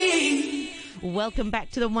Welcome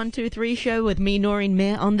back to the 123 show with me, Noreen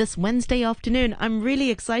Mir, on this Wednesday afternoon. I'm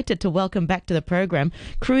really excited to welcome back to the program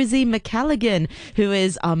Cruz Macalligan, who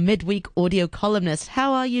is our midweek audio columnist.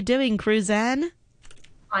 How are you doing, Cruzanne?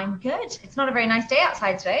 I'm good. It's not a very nice day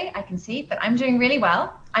outside today, I can see, but I'm doing really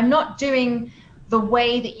well. I'm not doing the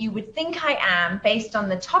way that you would think I am based on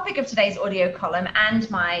the topic of today's audio column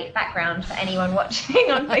and my background for anyone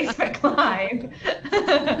watching on Facebook Live.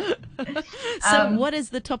 So what is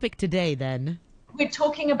the topic today then? We're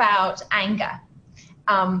talking about anger,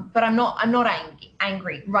 but I'm not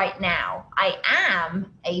angry right now. I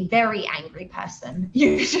am a very angry person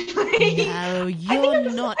usually. No,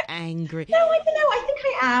 you're not angry. No, I don't know. I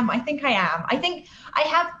think I am. I think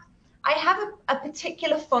I have a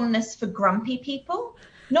particular fondness for grumpy people,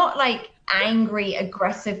 not like angry,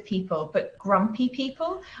 aggressive people, but grumpy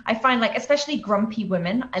people. I find, like, especially grumpy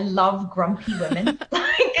women. I love grumpy women.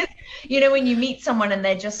 Like, when you meet someone and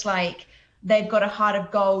they're just like, they've got a heart of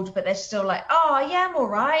gold, but they're still like, oh yeah, I'm all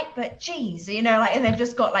right, but geez, and they've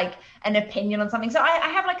just got like an opinion on something. So I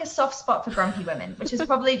have like a soft spot for grumpy women, which is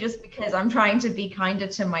probably just because I'm trying to be kinder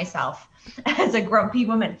to myself as a grumpy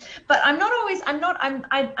woman. But I'm not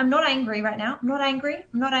angry right now. I'm not angry,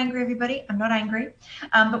 everybody. I'm not angry.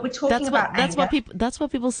 But we're talking about anger. That's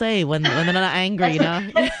what people say when they're not angry,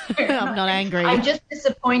 I'm not angry. I'm just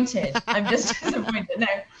disappointed.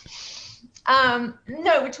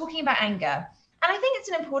 No, we're talking about anger. And I think it's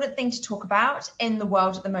an important thing to talk about in the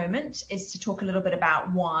world at the moment, is to talk a little bit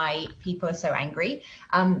about why people are so angry,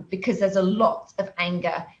 because there's a lot of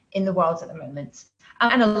anger in the world at the moment.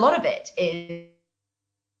 And a lot of it is...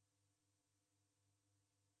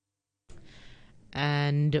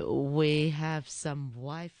 And we have some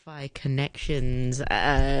Wi-Fi connections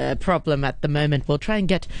problem at the moment. We'll try and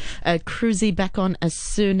get Cruzy back on as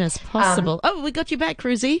soon as possible. We got you back,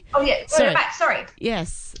 Cruzy. Oh, yeah, we're back. Sorry.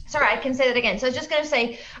 Yes. Sorry, I can say that again. So I was just going to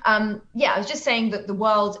say, I was just saying that the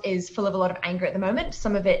world is full of a lot of anger at the moment.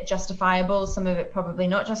 Some of it justifiable, some of it probably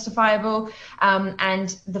not justifiable. And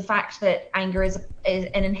the fact that anger is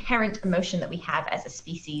an inherent emotion that we have as a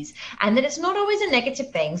species, and that it's not always a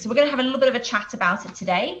negative thing. So we're going to have a little bit of a chat about it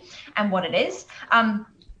today and what it is.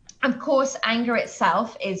 Of course, anger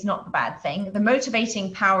itself is not the bad thing. The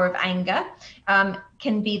motivating power of anger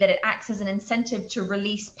can be that it acts as an incentive to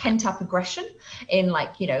release pent-up aggression in,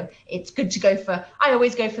 it's good to I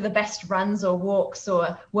always go for the best runs or walks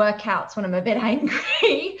or workouts when I'm a bit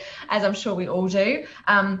angry, as I'm sure we all do.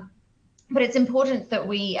 But it's important that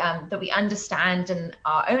we understand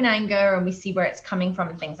our own anger, and we see where it's coming from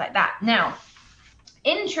and things like that. Now,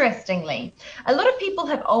 interestingly, a lot of people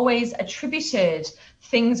have always attributed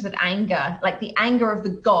things with anger, like the anger of the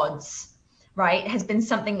gods, right, has been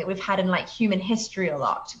something that we've had in like human history a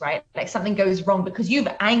lot, right? Like something goes wrong because you've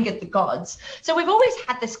angered the gods. So we've always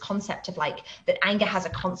had this concept of like that anger has a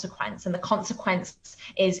consequence, and the consequence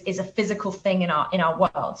is a physical thing in our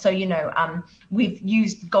world. So we've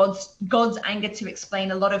used God's anger to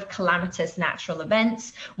explain a lot of calamitous natural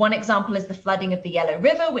events. One example is the flooding of the Yellow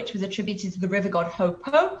River, which was attributed to the river god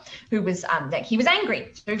Hopo, who was he was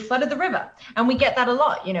angry, so he flooded the river. And we get that a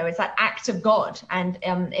lot, it's that act of God. And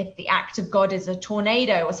if the act of God is a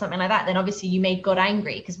tornado or something like that, then obviously you made God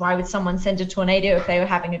angry, because why would someone send a tornado if they were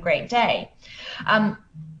having a great day?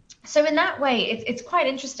 So in that way, it's quite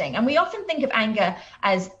interesting. And we often think of anger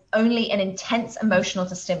as only an intense emotional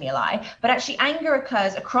stimuli, but actually anger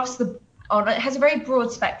occurs it has a very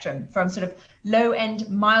broad spectrum, from sort of low-end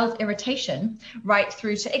mild irritation right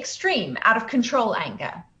through to extreme out of control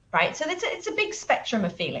anger, right? So it's a big spectrum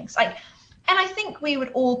of feelings. And I think we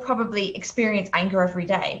would all probably experience anger every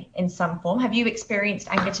day in some form. Have you experienced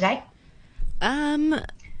anger today?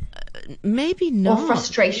 Maybe not. Or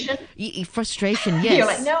frustration? Frustration, yes. You're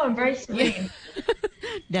like, no, I'm very serene.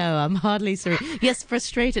 No, I'm hardly serene. Yes,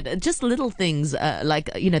 frustrated. Just little things, like,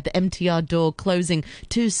 the MTR door closing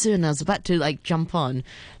too soon. I was about to, jump on.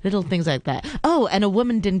 Little things like that. Oh, and a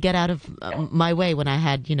woman didn't get out of my way when I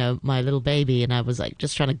had, my little baby, and I was,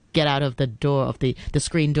 just trying to get out of the door of the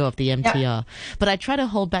screen door of the MTR. Yep. But I try to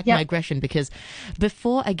hold back my aggression, because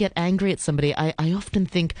before I get angry at somebody, I often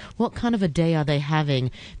think, what kind of a day are they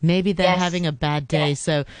having? Maybe they're having a bad day. Yes.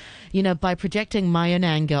 So, by projecting my own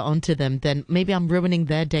anger onto them, then maybe I'm ruining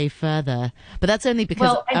their day further. But that's only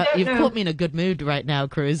because you've caught me in a good mood right now,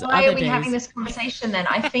 Cruz. Why are we having this conversation then?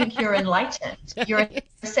 I think you're enlightened. You're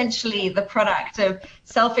essentially the product of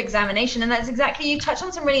self-examination. And that's exactly, you touched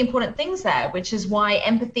on some really important things there, which is why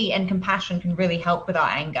empathy and compassion can really help with our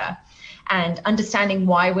anger. And understanding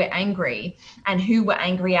why we're angry and who we're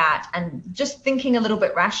angry at, and just thinking a little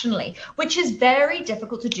bit rationally, which is very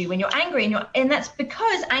difficult to do when you're angry. And that's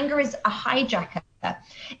because anger is a hijacker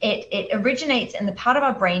It originates in the part of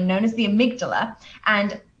our brain known as the amygdala.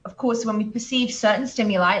 And of course, when we perceive certain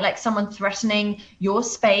stimuli, like someone threatening your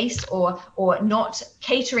space or not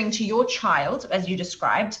catering to your child, as you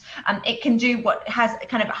described, it can do what has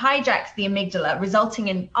kind of hijacks the amygdala, resulting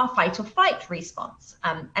in our fight or flight response.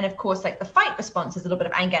 And of course, like the fight response is a little bit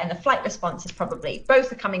of anger, and the flight response is probably,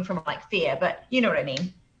 both are coming from like fear, but you know what I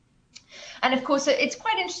mean. And of course, it's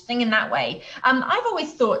quite interesting in that way. I've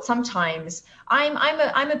always thought sometimes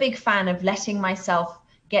I'm a big fan of letting myself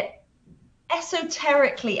get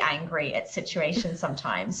esoterically angry at situations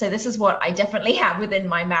sometimes. So this is what I definitely have within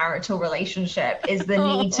my marital relationship, is the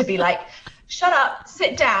need to be like, shut up,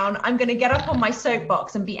 sit down. I'm going to get up on my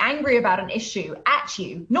soapbox and be angry about an issue at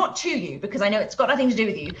you, not to you, because I know it's got nothing to do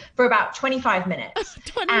with you, for about 25 minutes.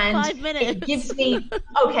 25 minutes. It gives me,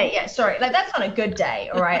 okay, yeah, sorry. Like, that's not a good day,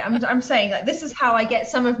 all right? I'm saying, like, this is how I get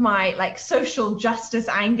some of my, like, social justice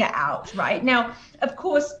anger out, right? Now, of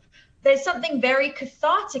course, there's something very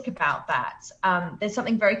cathartic about that. There's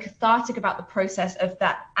something very cathartic about the process of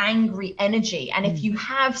that angry energy. And if you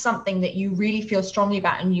have something that you really feel strongly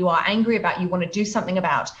about and you are angry about, you want to do something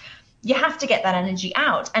about, you have to get that energy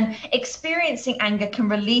out. And experiencing anger can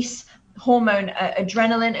release hormone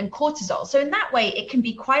adrenaline and cortisol. So in that way, it can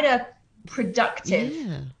be quite a productive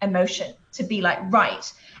emotion to be like,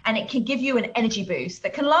 right. And it can give you an energy boost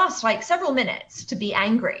that can last like several minutes to be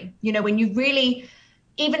angry. You know, when you really,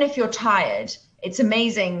 even if you're tired, it's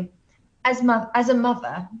amazing as a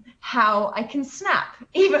mother how I can snap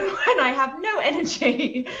even when I have no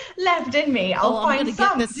energy left in me. I'll find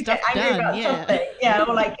some to get angry about something. Yeah,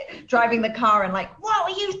 or like driving the car and like, what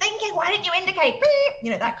were you thinking? Why didn't you indicate? Beep!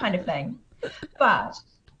 You know, that kind of thing. But,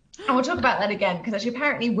 and we'll talk about that again, because actually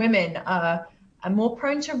apparently women are more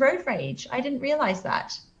prone to road rage. I didn't realize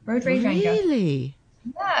that. Road rage anger. Really?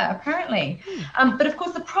 Yeah, apparently. But of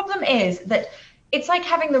course the problem is that it's like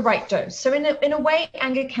having the right dose. So in a way,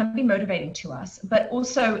 anger can be motivating to us, but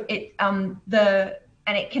also it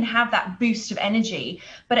can have that boost of energy,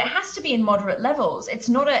 but it has to be in moderate levels. It's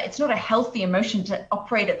not a healthy emotion to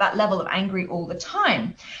operate at that level of angry all the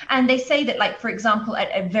time. And they say that, like, for example,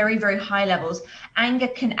 at very, very high levels, anger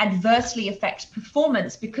can adversely affect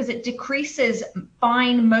performance because it decreases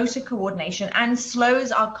fine motor coordination and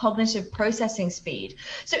slows our cognitive processing speed.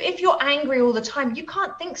 So if you're angry all the time, you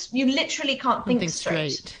literally can't think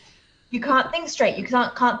straight. You can't think straight. You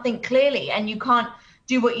can't think clearly, and you can't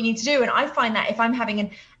do what you need to do. And I find that if I'm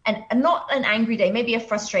having not an angry day, maybe a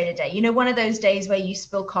frustrated day, you know, one of those days where you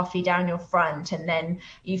spill coffee down your front and then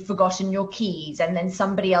you've forgotten your keys and then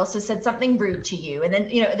somebody else has said something rude to you. And then,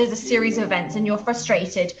 you know, there's a series of events and you're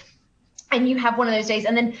frustrated and you have one of those days,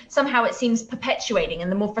 and then somehow it seems perpetuating.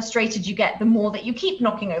 And the more frustrated you get, the more that you keep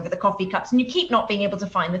knocking over the coffee cups and you keep not being able to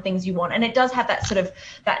find the things you want. And it does have that sort of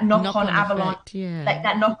that knock-on avalanche, like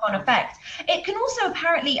that knock-on effect. It can also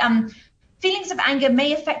apparently, feelings of anger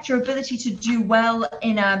may affect your ability to do well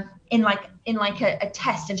in a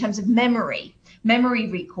test in terms of memory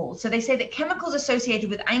recall. So they say that chemicals associated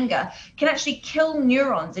with anger can actually kill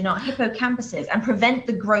neurons in our hippocampuses and prevent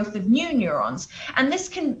the growth of new neurons. And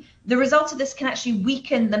the result of this can actually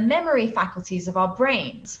weaken the memory faculties of our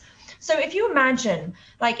brains. So if you imagine,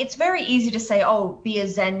 like, it's very easy to say, oh, be a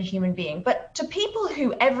Zen human being. But to people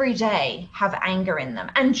who every day have anger in them,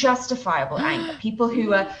 and justifiable anger, people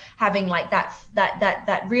who are having like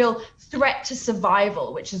that real threat to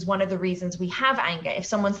survival, which is one of the reasons we have anger. If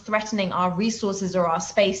someone's threatening our resources or our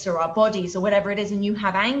space or our bodies or whatever it is, and you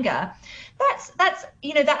have anger, that's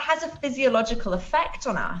you know, that has a physiological effect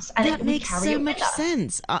on us, and that makes so much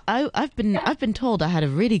sense. I've been told I had a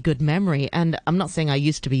really good memory, and I'm not saying I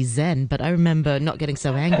used to be Zen, but I remember not getting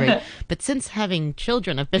so angry. But since having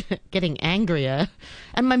children, I've been getting angrier,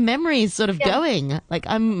 and my memory is sort of going. Like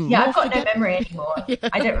I've got no memory anymore.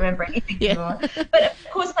 I don't remember anything anymore. But of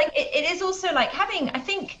course, like it is also like having. I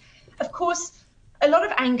think, of course, a lot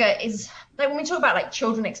of anger is like when we talk about like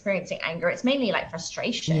children experiencing anger, it's mainly like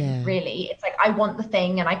frustration, really. It's like, I want the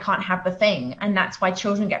thing and I can't have the thing. And that's why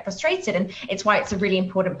children get frustrated. And it's why it's a really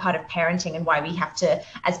important part of parenting, and why we have to,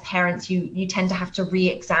 as parents, you tend to have to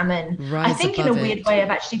re-examine. I think in a weird way, I've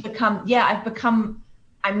actually become,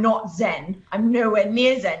 I'm not Zen. I'm nowhere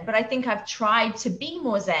near Zen, but I think I've tried to be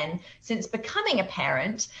more Zen since becoming a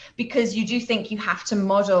parent, because you do think you have to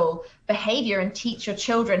model behavior and teach your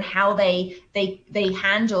children how they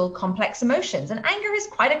handle complex emotions. And anger is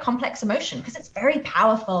quite a complex emotion because it's very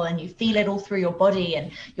powerful and you feel it all through your body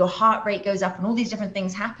and your heart rate goes up and all these different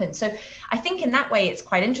things happen. So I think in that way it's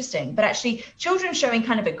quite interesting. But actually children showing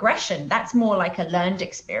kind of aggression, that's more like a learned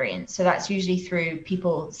experience. So that's usually through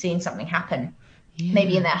people seeing something happen.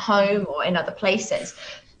 Maybe in their home or in other places.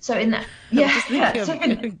 So in that, I'm yeah, just yeah. So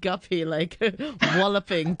thinking of Guppy like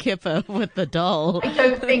walloping Kipper with the doll. I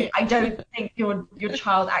don't think your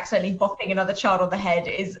child accidentally bopping another child on the head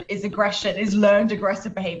is aggression, is learned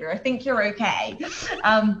aggressive behavior. I think you're okay.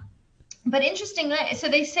 But interestingly, so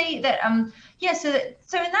they say that yeah, so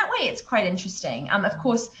in that way it's quite interesting. Of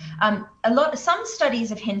course, some studies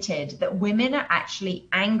have hinted that women are actually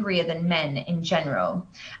angrier than men in general,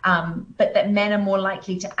 but that men are more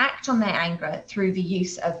likely to act on their anger through the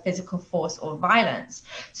use of physical force or violence.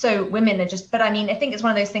 So women are just, but I mean, I think it's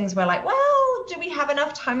one of those things where like, well, do we have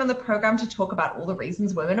enough time on the program to talk about all the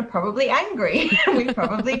reasons women are probably angry? We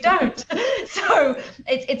probably don't. So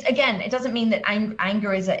it's again, it doesn't mean that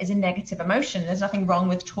anger is a negative emotion. There's nothing wrong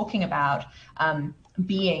with talking about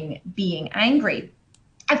being angry.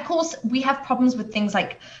 Of course, we have problems with things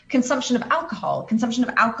like consumption of alcohol. Consumption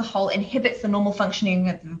of alcohol inhibits the normal functioning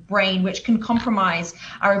of the brain, which can compromise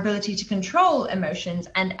our ability to control emotions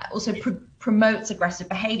and also promotes aggressive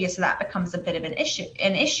behavior. So that becomes a bit of an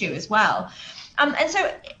issue as well. And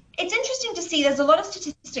so it's interesting to see there's a lot of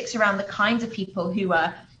statistics around the kinds of people who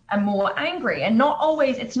are more angry, and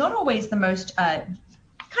it's not always the most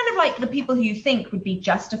kind of like the people who you think would be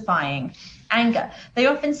justifying anger. They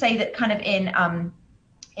often say that kind of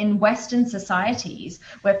in Western societies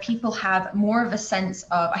where people have more of a sense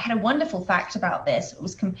of, I had a wonderful fact about this. It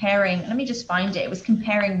was comparing, let me just find it. It was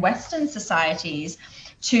comparing Western societies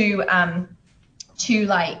to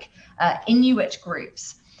like Inuit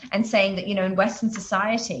groups, and saying that, in Western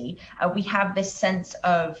society, we have this sense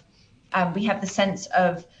of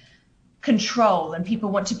control, and people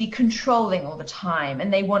want to be controlling all the time,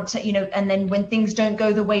 and they want to, and then when things don't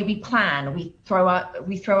go the way we plan, we throw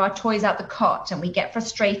our toys out the cot and we get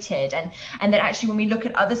frustrated, and that actually when we look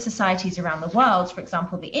at other societies around the world, for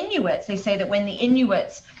example the Inuits, they say that when the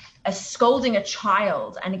Inuits are scolding a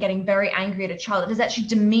child and are getting very angry at a child, it is actually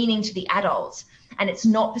demeaning to the adult, and it's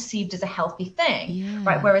not perceived as a healthy thing,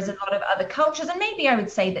 right? Whereas a lot of other cultures, and maybe I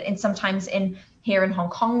would say that sometimes here in Hong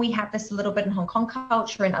Kong, we have this a little bit in Hong Kong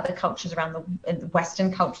culture, and other cultures around in the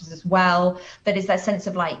Western cultures as well. That is that sense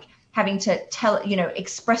of like having to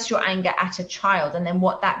express your anger at a child, and then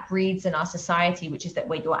what that breeds in our society, which is that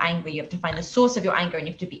when you're angry, you have to find the source of your anger, and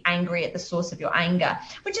you have to be angry at the source of your anger,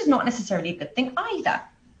 which is not necessarily a good thing either.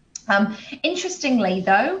 Interestingly,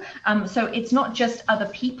 though, so it's not just other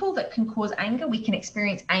people that can cause anger. We can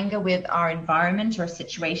experience anger with our environment or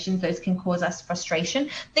situations. Those can cause us frustration.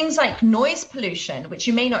 Things like noise pollution, which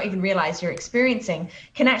you may not even realize you're experiencing,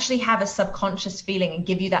 can actually have a subconscious feeling and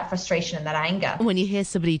give you that frustration and that anger. When you hear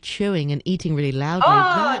somebody chewing and eating really loudly.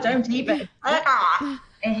 Oh, don't even. I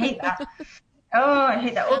hate that. Oh, I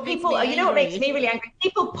hate that. Or people, what makes me really angry?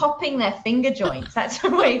 People popping their finger joints. That's a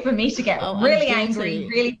way for me to get really angry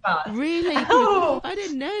really fast. Really? Oh, I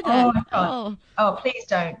didn't know that. Oh, please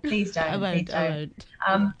don't. Please don't. I won't.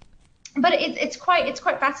 But it's quite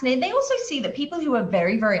fascinating. They also see that people who are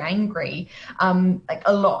very, very angry, like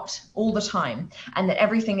a lot, all the time, and that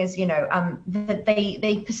everything is, that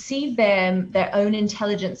they perceive their own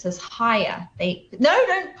intelligence as higher.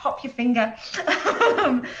 Don't pop your finger.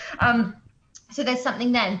 So there's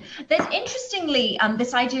something then. There's interestingly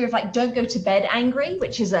this idea of like don't go to bed angry,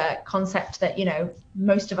 which is a concept that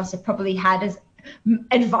most of us have probably had as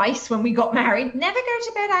advice when we got married. Never go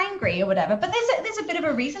to bed angry or whatever. But there's a bit of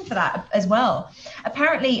a reason for that as well.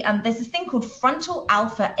 Apparently, there's this thing called frontal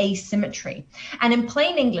alpha asymmetry, and in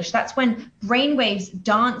plain English, that's when brain waves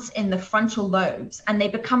dance in the frontal lobes and they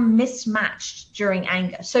become mismatched during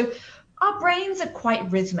anger. So our brains are quite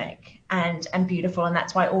rhythmic and beautiful, and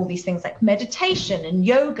that's why all these things like meditation and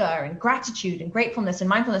yoga and gratitude and gratefulness and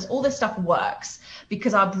mindfulness, all this stuff works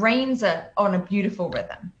because our brains are on a beautiful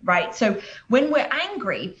rhythm, right? So when we're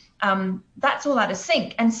angry, that's all out of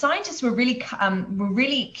sync. And scientists were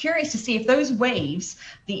really curious to see if those waves,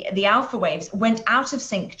 the alpha waves, went out of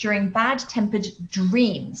sync during bad-tempered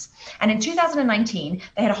dreams. And in 2019,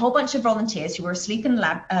 they had a whole bunch of volunteers who were asleep in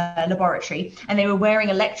a laboratory, and they were wearing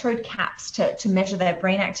electrode caps to measure their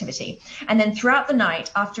brain activity. And then throughout the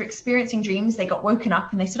night, after experiencing dreams, they got woken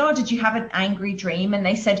up and they said, "Oh, did you have an angry dream?" And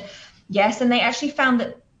they said, "Yes." And they actually found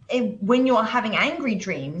that when you're having angry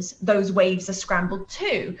dreams, those waves are scrambled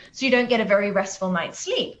too. So you don't get a very restful night's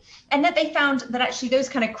sleep. And that they found that actually those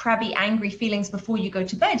kind of crabby, angry feelings before you go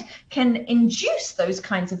to bed can induce those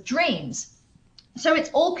kinds of dreams. So it's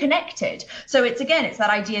all connected. So it's that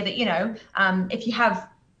idea that,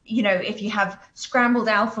 if you have scrambled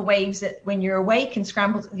alpha waves when you're awake, and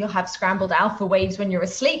you'll have scrambled alpha waves when you're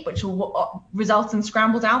asleep, which will result in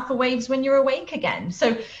scrambled alpha waves when you're awake again.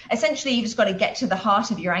 So essentially, you just got to get to the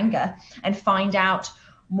heart of your anger and find out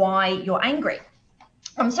why you're angry.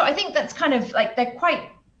 So I think that's kind of like they're quite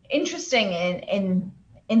interesting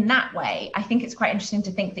in that way. I think it's quite interesting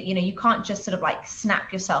to think that, you know, you can't just sort of like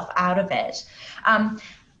snap yourself out of it.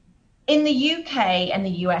 In the UK and the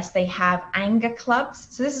US, they have anger clubs.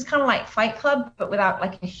 So this is kind of like Fight Club, but without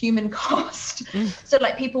like a human cost. So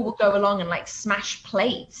like people will go along and like smash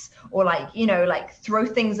plates or like, you know, like throw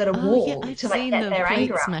things at a Yeah, wall I've to like seen get the their plate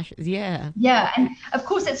anger out. smashes. Yeah. Yeah, and of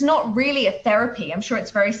course it's not really a therapy. I'm sure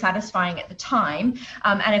it's very satisfying at the time.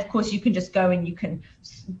 And of course you can just go and you can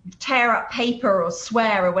tear up paper or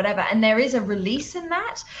swear or whatever, and there is a release in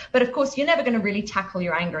that. But of course you're never going to really tackle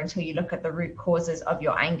your anger until you look at the root causes of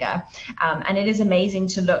your anger. And it is amazing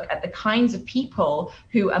to look at the kinds of people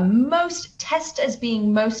who are most test as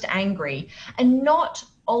being most angry, and not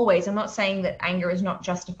always. I'm not saying that anger is not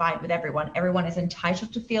justified with everyone. Everyone is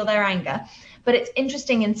entitled to feel their anger. But it's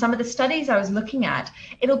interesting, in some of the studies I was looking at,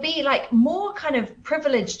 it'll be like more kind of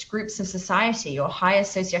privileged groups of society or higher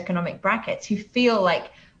socioeconomic brackets who feel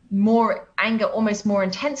like more anger almost more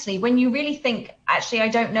intensely, when you really think, actually, I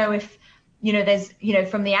don't know if, you know, there's, you know,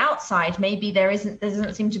 from the outside, maybe there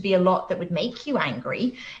doesn't seem to be a lot that would make you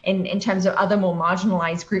angry in terms of other more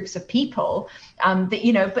marginalized groups of people, that,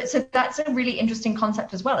 you know, but so that's a really interesting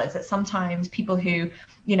concept as well, is that sometimes people who,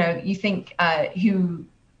 you know, you think who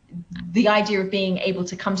the idea of being able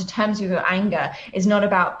to come to terms with your anger is not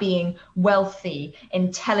about being wealthy,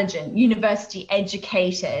 intelligent, university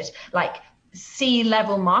educated, like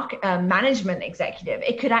C-level management executive.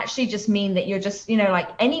 It could actually just mean that you're just, you know, like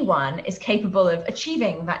anyone is capable of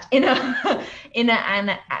achieving that inner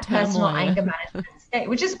and personal anger management state,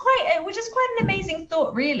 which is quite an amazing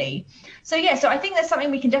thought, really. So yeah, so I think there's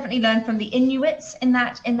something we can definitely learn from the Inuits in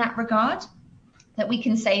that regard, that we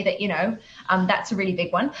can say that, you know, that's a really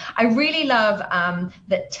big one. I really love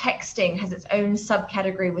that texting has its own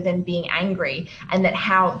subcategory within being angry, and that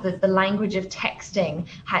how the language of texting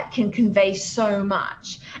can convey so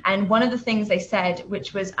much. And one of the things they said,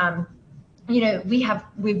 which was, you know,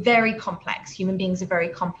 we're very complex. Human beings are very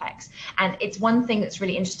complex. And it's one thing that's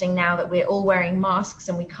really interesting now that we're all wearing masks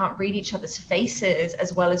and we can't read each other's faces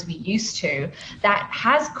as well as we used to. That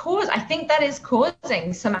has caused, I think that is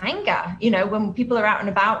causing some anger, you know, when people are out and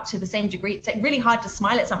about to the same degree. It's like really hard to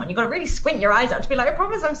smile at someone. You've got to really squint your eyes out to be like, I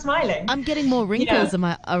promise I'm smiling. I'm getting more wrinkles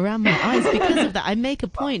around my eyes because of that. I make a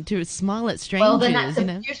point to smile at strangers. Well, then that's a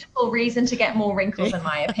beautiful reason to get more wrinkles, in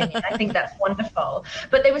my opinion. I think that's wonderful.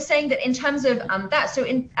 But they were saying that in terms of that, so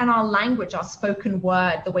in our language, our spoken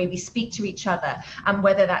word, the way we speak to each other,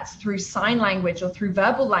 whether that's through sign language or through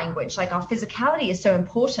verbal language, like our physicality is so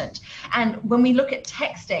important. And when we look at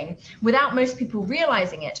texting, without most people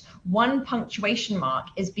realizing it, one punctuation mark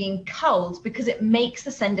is being culled because it makes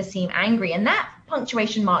the sender seem angry. And that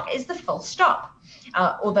punctuation mark is the full stop.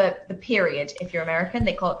 Or the period. If you're American,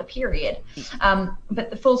 they call it the period. But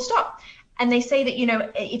the full stop. And they say that, you know,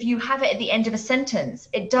 if you have it at the end of a sentence,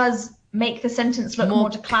 it does make the sentence look more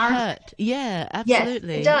declarative. Yeah,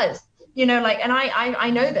 absolutely. Yes, it does. You know, like, and I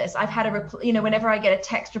know this. I've had you know, whenever I get a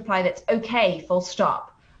text reply that's okay, full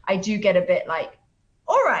stop, I do get a bit like,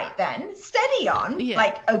 all right then, steady on,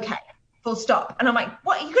 like, okay, full stop. And I'm like,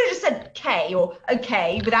 what? You could have just said K or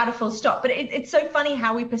okay without a full stop. But it's so funny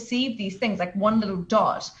how we perceive these things, like one little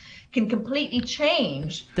dot can completely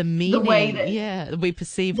change the meaning. The way that we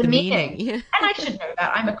perceive the meaning. Yeah. And I should know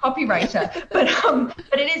that. I'm a copywriter, but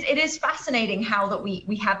it is fascinating how that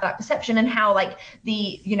we have that perception, and how like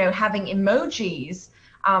the, you know, having emojis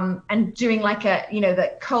and doing like a, you know,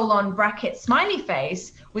 the colon bracket smiley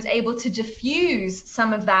face was able to diffuse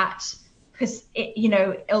some of that, you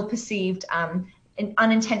know, ill-perceived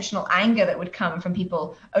unintentional anger that would come from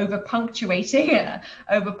people over punctuating a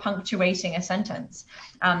sentence.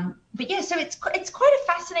 But yeah, so it's quite a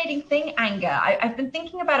fascinating thing, anger. I've been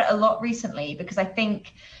thinking about it a lot recently, because I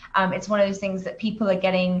think it's one of those things that people are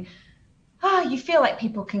getting. You feel like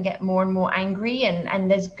people can get more and more angry, and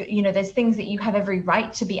there's, you know, there's things that you have every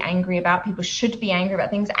right to be angry about. People should be angry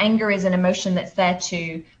about things. Anger is an emotion that's there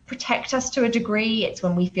to protect us to a degree. It's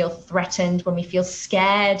when we feel threatened, when we feel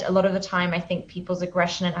scared. A lot of the time, I think people's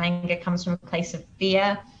aggression and anger comes from a place of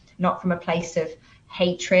fear, not from a place of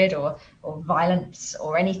hatred or violence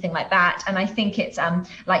or anything like that. And I think it's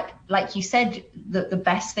like you said, the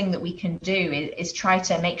best thing that we can do is try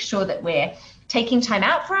to make sure that we're taking time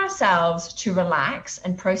out for ourselves to relax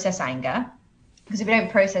and process anger, because if we don't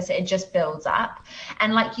process it, it just builds up.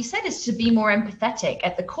 And like you said, is to be more empathetic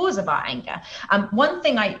at the cause of our anger. One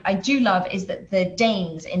thing I do love is that the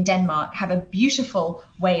Danes in Denmark have a beautiful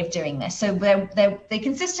way of doing this. So they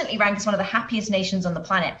consistently rank as one of the happiest nations on the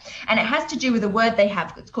planet. And it has to do with a word they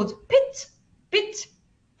have. It's called pit, pit,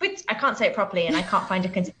 pit. I can't say it properly, and I can't find a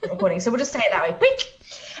consistent recording. So we'll just say it that way. Pit.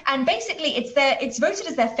 And basically it's voted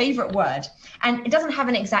as their favorite word, and it doesn't have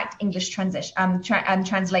an exact English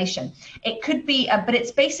translation. It could be, but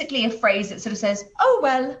it's basically a phrase that sort of says, "Oh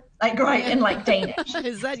well," like right in like Danish.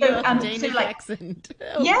 Is that your Danish accent?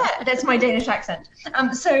 Oh. Yeah, that's my Danish accent.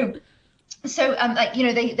 Like, you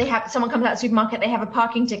know, they have, someone comes out of the supermarket, they have a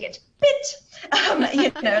parking ticket, bit,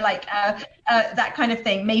 you know, like that kind of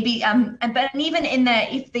thing. Maybe, but even in there,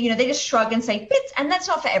 if you know, they just shrug and say bit, and that's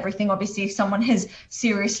not for everything. Obviously, if someone has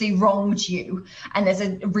seriously wronged you and there's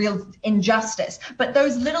a real injustice, but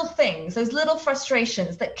those little things, those little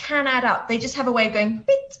frustrations that can add up, they just have a way of going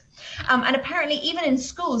bit. And apparently, even in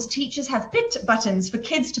schools, teachers have bit buttons for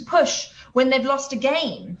kids to push when they've lost a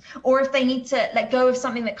game, or if they need to let go of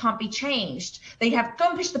something that can't be changed. They have go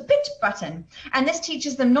and push the bit button. And this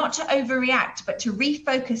teaches them not to overreact, but to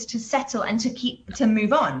refocus, to settle, and to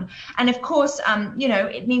move on. And of course, you know,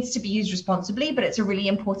 it needs to be used responsibly, but it's a really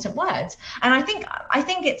important word. And I think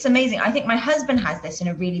it's amazing. I think my husband has this in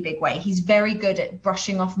a really big way. He's very good at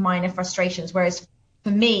brushing off minor frustrations, whereas for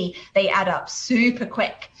me, they add up super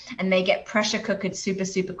quick and they get pressure cooked super,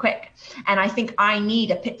 super quick. And I think I need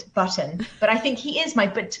a pit button, but I think he is my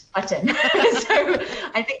pit button. So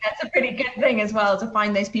I think that's a pretty good thing as well, to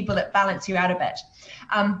find those people that balance you out a bit.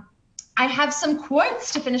 I have some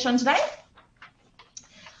quotes to finish on today.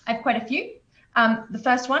 I have quite a few. The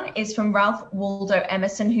first one is from Ralph Waldo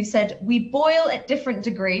Emerson, who said, "We boil at different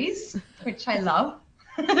degrees," which I love.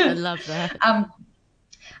 I love that.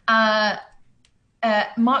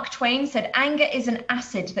 Mark Twain said, "Anger is an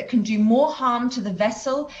acid that can do more harm to the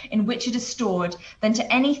vessel in which it is stored than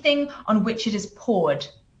to anything on which it is poured,"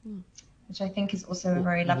 which I think is also a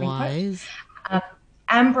very lovely quote.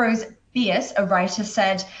 Ambrose Bierce, a writer,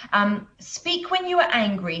 said, "Speak when you are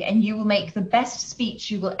angry and you will make the best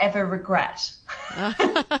speech you will ever regret."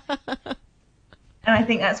 And I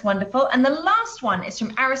think that's wonderful. And the last one is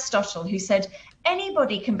from Aristotle, who said,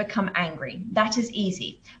 "Anybody can become angry. That is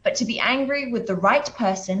easy. But to be angry with the right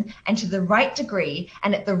person and to the right degree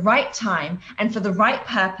and at the right time and for the right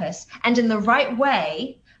purpose and in the right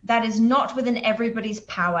way, that is not within everybody's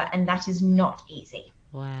power, and that is not easy."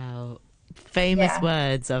 Wow. Famous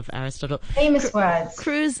words of Aristotle. Famous words.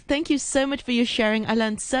 Cruz, thank you so much for your sharing. I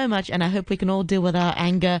learned so much, and I hope we can all deal with our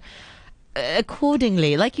anger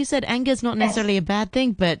accordingly. Like you said, anger is not necessarily a bad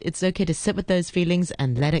thing, but it's okay to sit with those feelings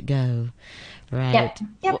and let it go. Right.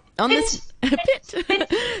 Yep. On this bit.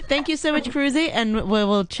 Thank you so much, Cruzy, and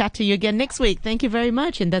we'll chat to you again next week. Thank you very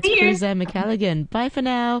much. And that's Cruz Macalligan. Bye for now.